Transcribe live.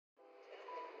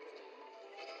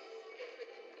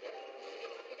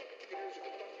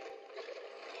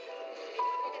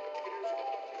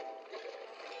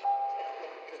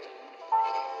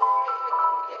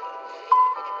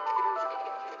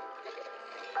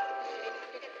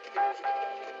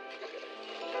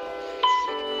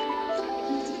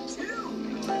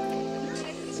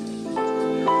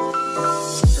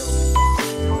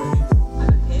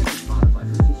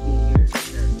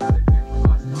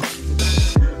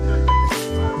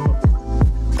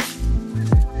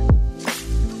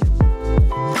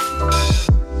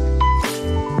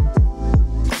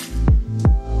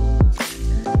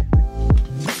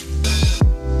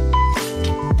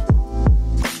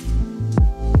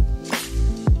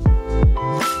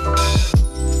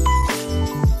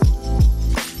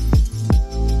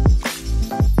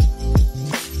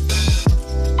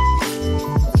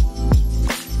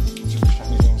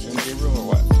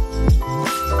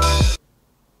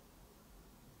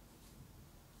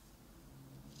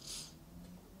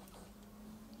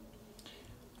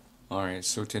Alright,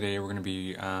 so today we're going to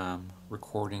be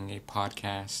recording a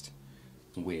podcast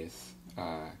with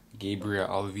Gabriel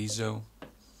Alviso.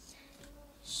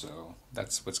 So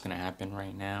that's what's going to happen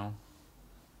right now.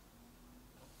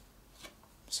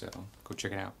 So go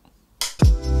check it out.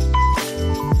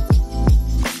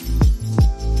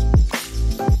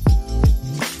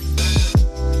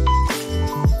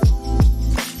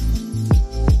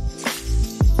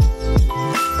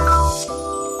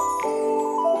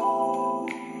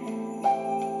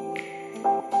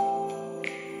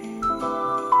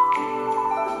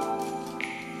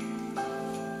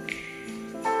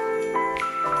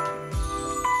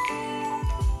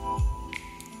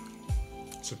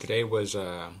 So today was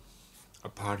a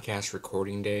podcast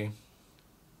recording day.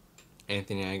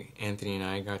 Anthony and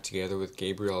I got together with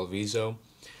Gabriel Alviso,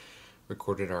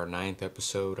 recorded our 9th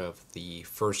episode of the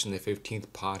 1st and the 15th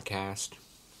podcast.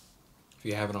 If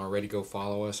you haven't already, go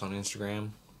follow us on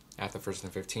Instagram at the 1st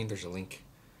and the 15th. There's a link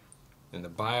in the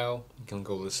bio. You can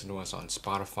go listen to us on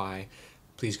Spotify.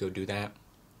 Please go do that.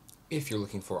 If you're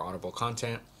looking for audible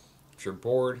content, if you're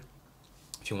bored,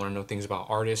 if you want to know things about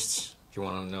artists, if you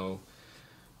want to know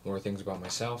more things about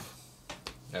myself,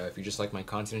 if you just like my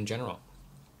content in general,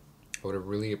 I would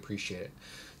really appreciate it.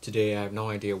 Today I have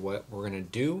no idea what we're going to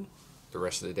do the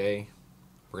rest of the day.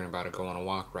 We're about to go on a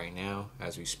walk right now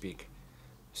as we speak,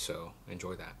 so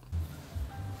enjoy that.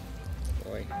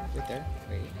 Boy, right there.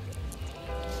 Wait.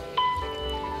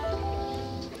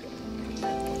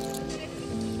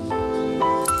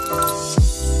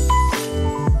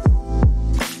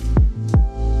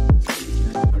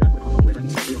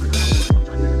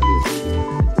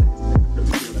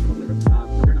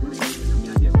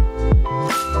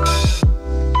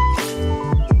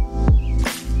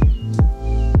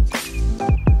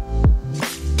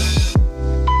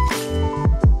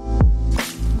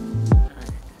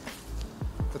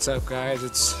 What's up, guys?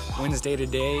 It's Wednesday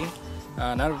today.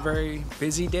 Not a very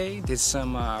busy day. Did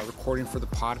some recording for the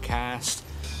podcast,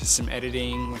 did some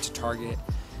editing, went to Target,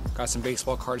 got some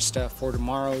baseball card stuff for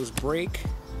tomorrow's break.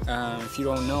 If you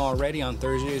don't know already, on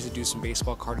Thursdays I do some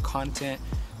baseball card content.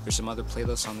 There's some other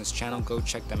playlists on this channel. Go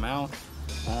check them out.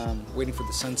 Waiting for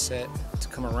the sunset to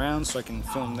come around so I can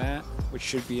film that, which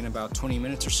should be in about 20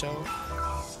 minutes or so.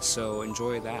 So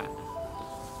enjoy that.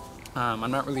 I'm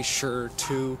not really sure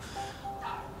too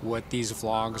what these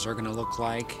vlogs are going to look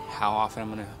like, how often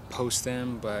I'm going to post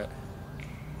them, but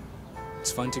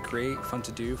it's fun to create, fun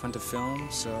to do, fun to film,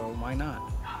 so why not?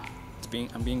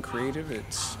 I'm being creative,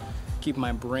 it's keeping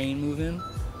my brain moving,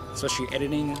 especially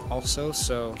editing also,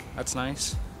 so that's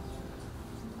nice.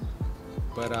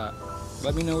 But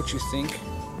let me know what you think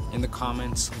in the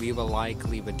comments. Leave a like,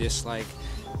 leave a dislike.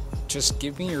 Just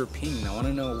give me your opinion. I want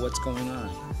to know what's going on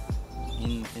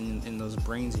in those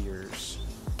brains of yours.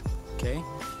 Okay?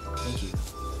 Thank you.